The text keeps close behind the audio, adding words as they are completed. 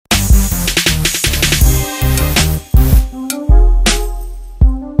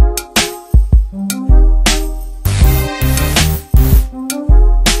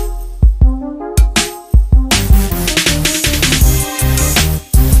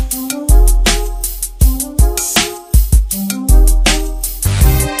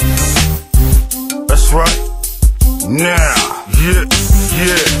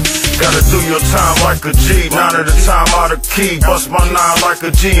Gotta do your time like a G, 9 at a time out of key. Bust my 9 like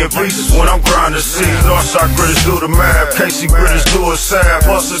a G in pieces when I'm grinding C. Northside gritters do the math, KC gritters do a sab.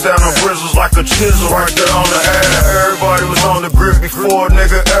 Busted down on bristles like a chisel right there on the ab. Everybody was on the grip before a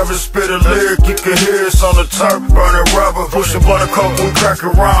nigga ever spit a lyric. You can hear us on the turf, burning rubber, pushing buttercoke, we crack a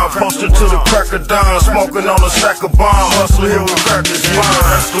rhyme. Posted to the crack of dawn, smoking on a sack of bomb. Hustle here, we crack this spine.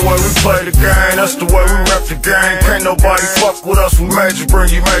 That's the way we play the game, that's the way we rep the game. Can't nobody fuck with us, we major, bring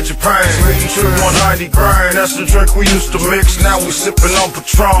you major pain. Hitting true 190 grain, that's the drink we used to mix. Now we sipping on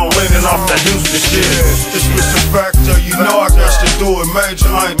Patron, leaning off that Houston shit. It's just a factor, you know I got to do it major.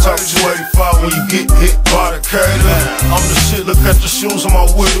 I ain't talking 285 when you get hit by the cater. I'm the shit, look at the shoes on my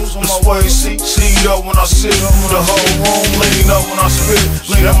wheels. The suede seat, up when I sit. The whole room lean up when I spit.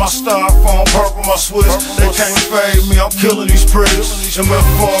 Lean at my styrofoam, purple my Swiss. They can't fade me, I'm killing these pricks.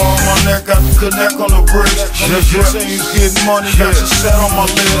 MF4 on my neck, got the connect on the bricks. And if your team's getting money, got you set on my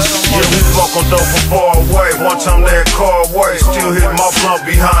list. Yeah, we fuck on dope from far away. One time that car away, still hitting my blunt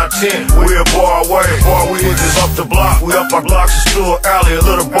behind 10. We a bar away, bar we hit this up the block. We up our blocks to Stewart Alley, a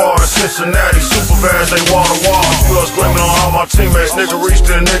little bar in Cincinnati. Super fast, they wall to wall. Girls gleaming on all my teammates. Nigga reached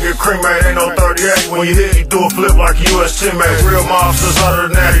the nigga cremate, ain't no 38. When you hit, you do a flip like a US teammate. Real mobsters out of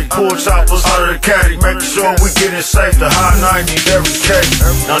the natty, pull choppers out of the caddy, making sure we get it safe. The high 90s every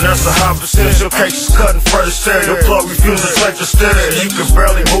case. Now that's a high percentage. Your case is cutting further steady. Your plug refusing to take the steady. You can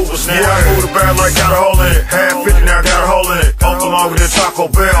barely move us now. I move the bag like got a hole in it. Half 50 now got a hole in it. Open longer than Taco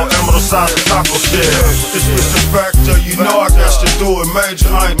Bell, ammo the size of taco shell. It's just a factor, you know I got to do it major.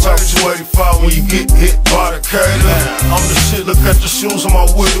 I ain't talking 285 when you get hit by the cater. I'm the shit, look at the shoes on my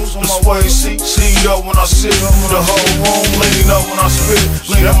wheels. The suede seat up when I sit. The whole room lean up when I spit.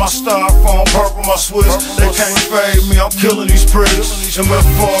 Lean at my styrofoam, purple my Swiss. They can't fade me, I'm killing these pricks.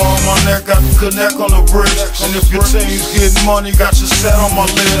 MF4 on my neck, got the connect on the bricks. And if your team's getting money, got you set on my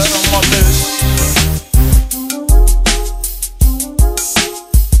list.